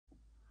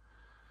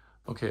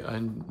Okay, I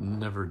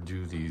never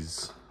do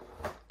these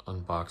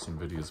unboxing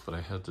videos, but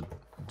I had to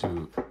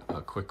do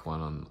a quick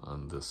one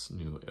on this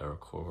new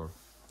Arracourt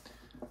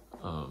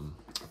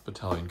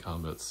Battalion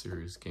Combat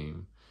Series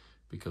game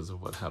because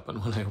of what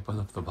happened when I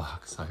opened up the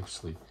box. I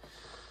actually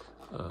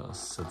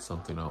said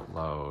something out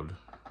loud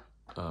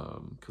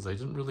because I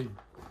didn't really...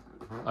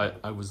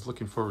 I was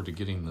looking forward to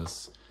getting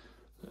this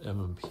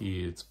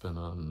MMP. It's been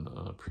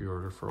on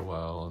pre-order for a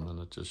while, and then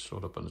it just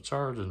showed up on the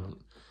chart and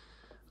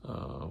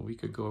a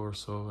week ago or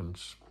so, and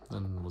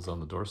then was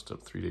on the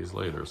doorstep 3 days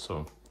later,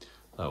 so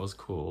that was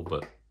cool.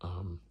 But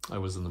I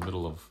was in the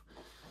middle of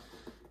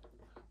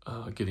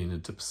getting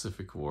into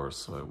Pacific War,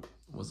 so I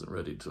wasn't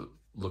ready to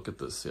look at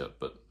this yet.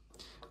 But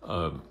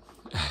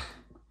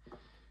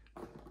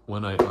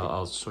when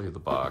I'll show you the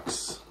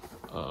box.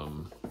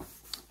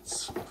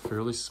 It's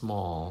fairly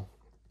small.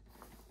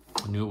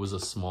 I knew it was a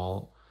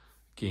small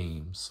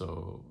game,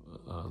 so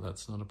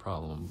that's not a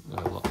problem.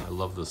 I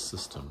love this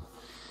system.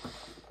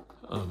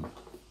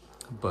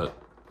 But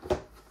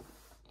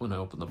when I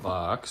open the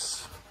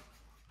box,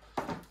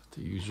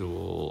 the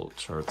usual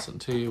charts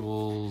and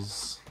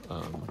tables.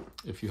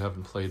 If you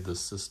haven't played this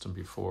system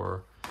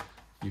before,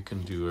 you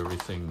can do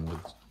everything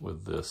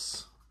with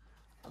this.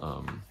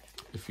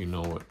 If you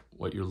know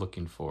what you're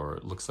looking for.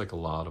 It looks like a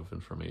lot of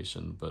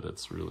information, but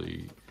it's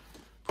really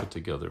put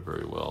together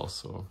very well.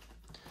 So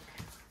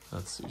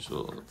that's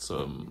usual. It's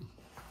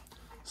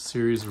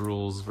series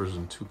rules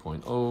version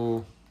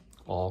 2.0,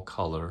 all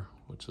color,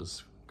 which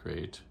is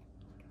great.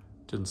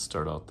 Didn't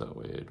start out that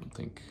way, I don't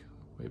think,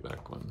 way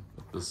back when.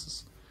 But this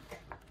is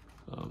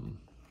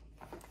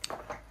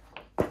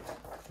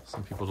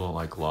some people don't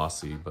like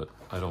glossy, but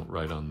I don't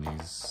write on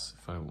these.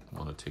 If I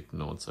want to take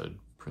notes, I'd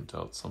print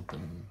out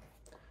something,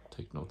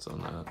 take notes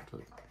on that.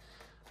 But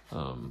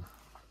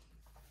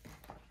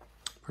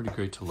pretty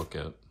great to look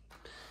at.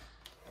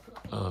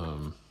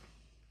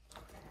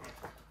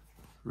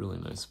 Really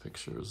nice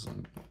pictures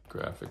and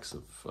graphics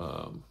of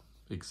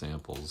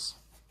examples.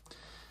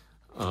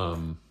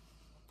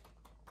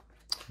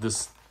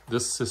 This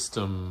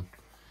system,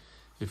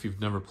 if you've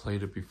never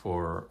played it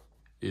before,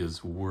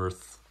 is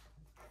worth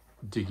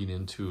digging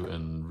into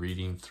and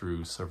reading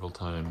through several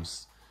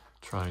times,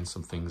 trying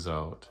some things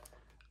out,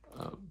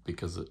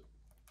 because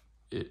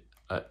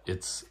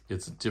it's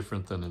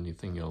different than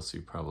anything else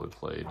you probably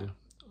played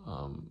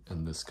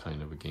in this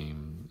kind of a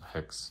game.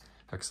 Hex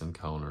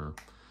Encounter,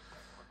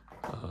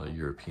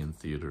 European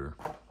theater.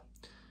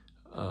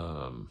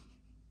 I'd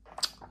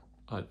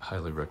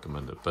highly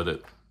recommend it, but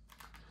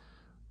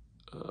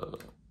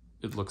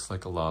it looks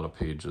like a lot of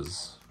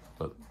pages,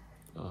 but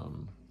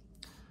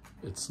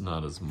it's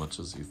not as much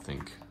as you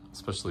think,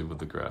 especially with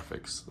the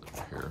graphics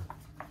here.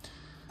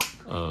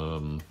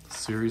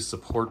 Series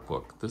support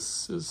book.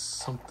 This is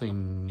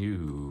something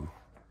new.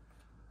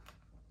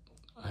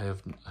 I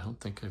don't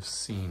think I've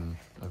seen.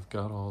 I've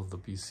got all the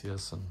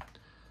BCS, and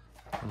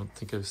I don't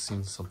think I've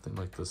seen something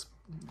like this.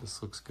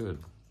 This looks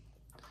good.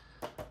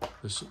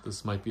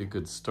 This might be a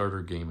good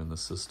starter game in the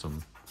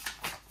system.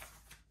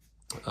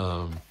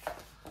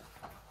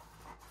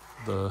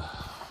 The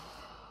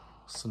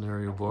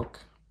scenario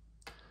book.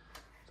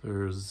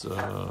 There's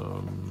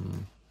how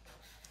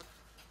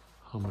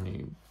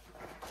many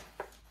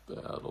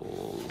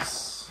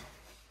battles?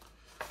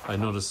 I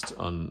noticed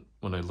when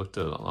I looked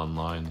at it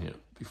online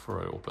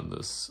before I opened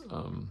this,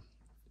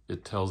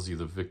 it tells you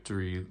the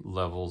victory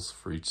levels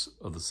for each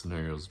of the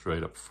scenarios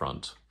right up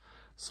front,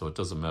 so it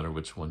doesn't matter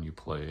which one you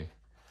play.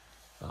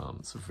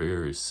 It's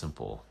very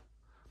simple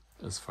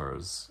as far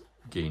as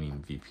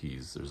gaining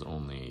VPs. There's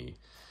only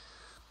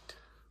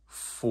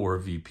 4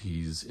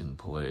 VPs in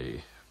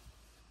play,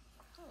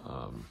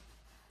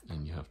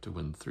 and you have to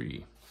win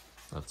 3.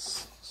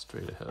 That's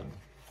straight ahead.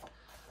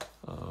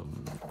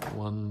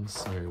 1,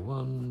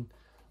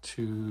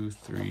 2,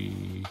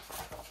 3,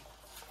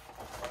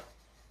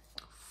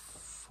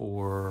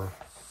 4,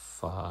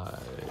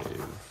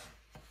 5,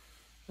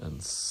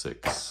 and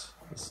 6.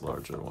 This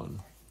larger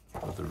one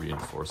with the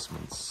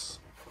reinforcements,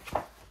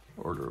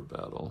 order of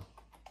battle.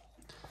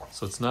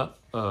 So it's not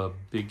a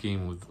big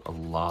game with a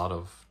lot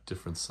of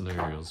different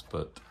scenarios,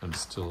 but I'm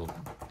still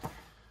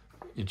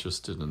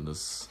interested in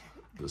this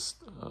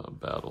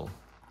battle.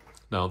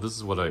 Now, this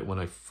is what when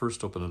I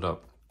first opened it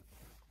up,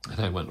 and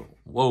I went,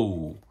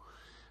 whoa!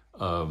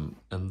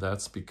 And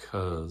that's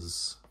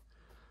because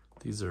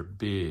these are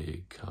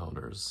big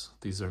counters.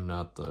 These are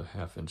not the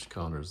half-inch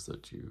counters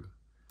that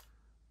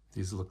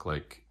these look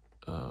like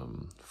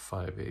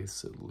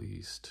 5/8 at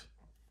least.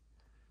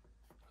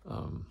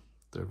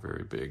 They're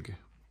very big.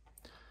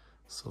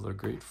 So they're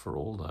great for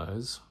old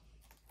eyes.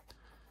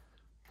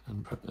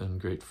 And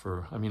great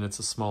for, I mean, it's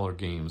a smaller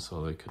game,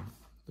 so they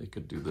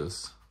could do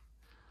this.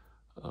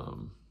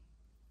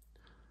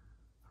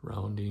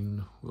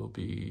 Rounding will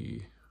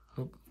be,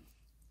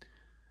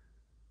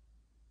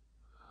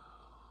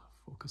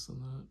 focus on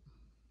that.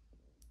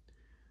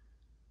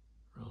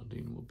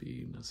 Rounding will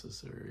be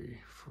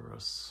necessary for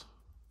us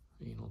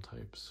anal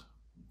types.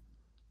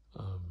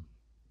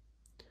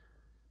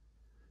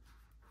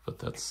 But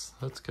that's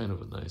kind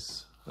of a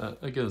nice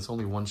Again, it's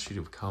only one sheet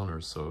of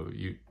counters, so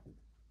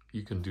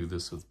you can do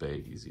this with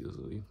baggies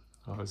easily.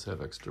 I always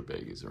have extra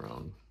baggies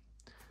around.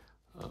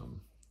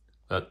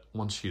 That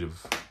one sheet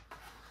of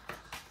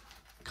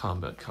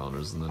combat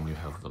counters, and then you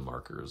have the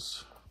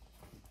markers.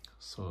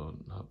 So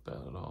not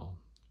bad at all.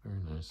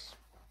 Very nice.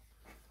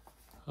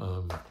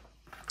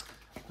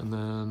 And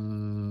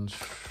then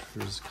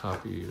here's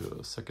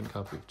a second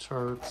copy of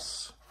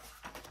charts.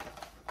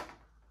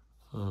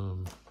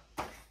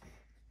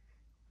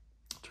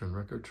 Turn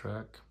record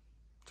track,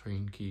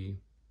 train key,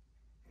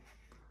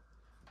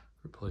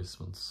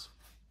 replacements,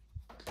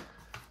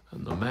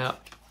 and the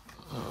map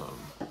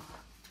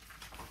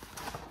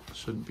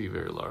shouldn't be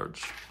very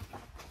large.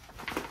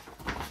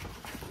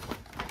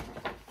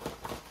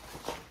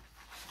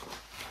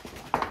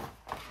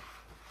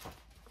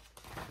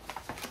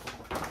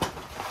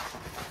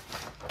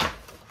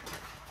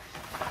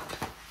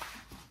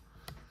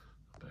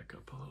 Back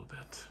up a little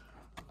bit.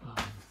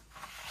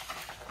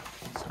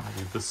 So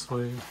maybe this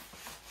way.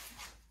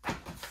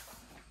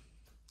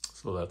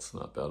 So that's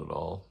not bad at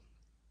all.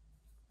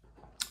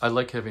 I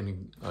like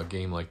having a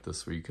game like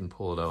this where you can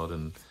pull it out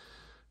and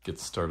get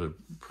started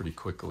pretty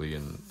quickly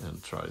and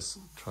try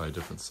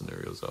different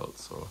scenarios out.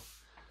 So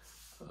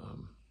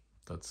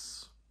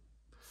that's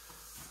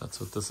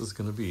what this is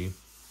going to be.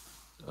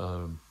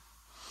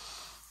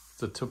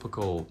 The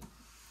typical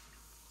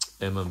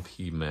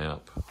MMP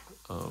map,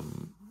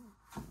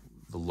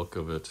 the look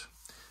of it,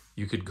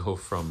 you could go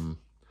from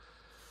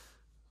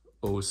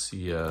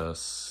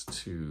OCS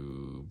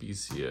to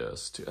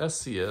BCS to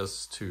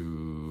SCS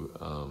to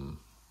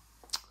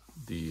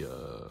the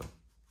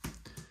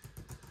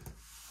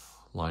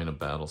Line of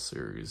Battle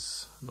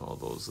series and all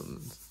those, and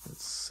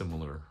it's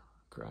similar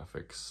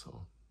graphics,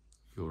 so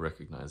you'll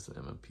recognize the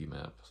MMP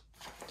maps.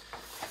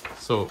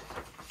 So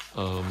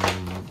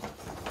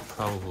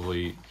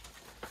probably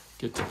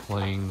get to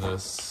playing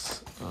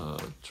this,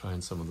 trying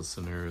some of the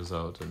scenarios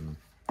out, and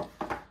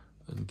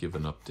give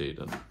an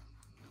update on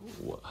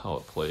how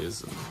it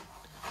plays and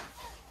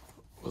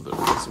whether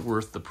it's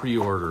worth the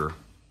pre-order.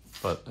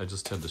 But I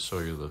just had to show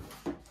you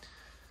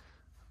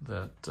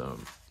that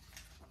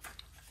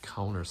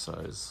counter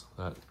size.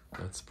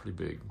 That's pretty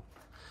big.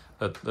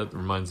 That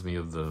reminds me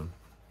of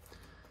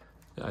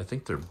I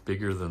think they're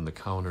bigger than the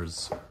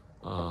counters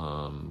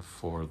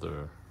for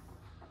the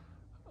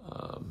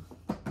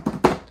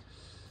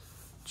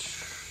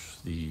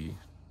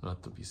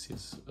not the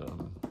BCS,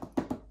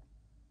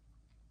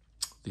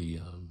 the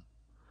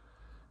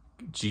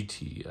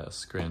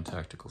GTS, Grand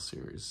Tactical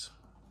Series,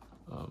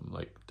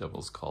 like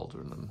Devil's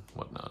Cauldron and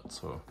whatnot.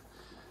 So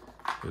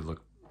they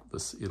look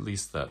at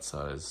least that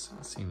size.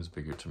 It seems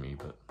bigger to me,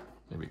 but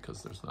maybe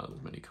because there's not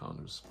as many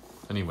counters.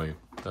 Anyway,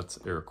 that's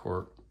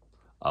Arracourt,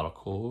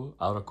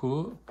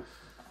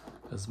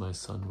 as my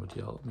son would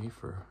yell at me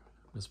for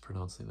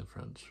mispronouncing the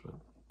French.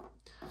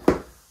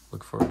 But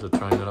look forward to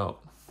trying it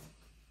out.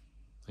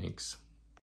 Thanks.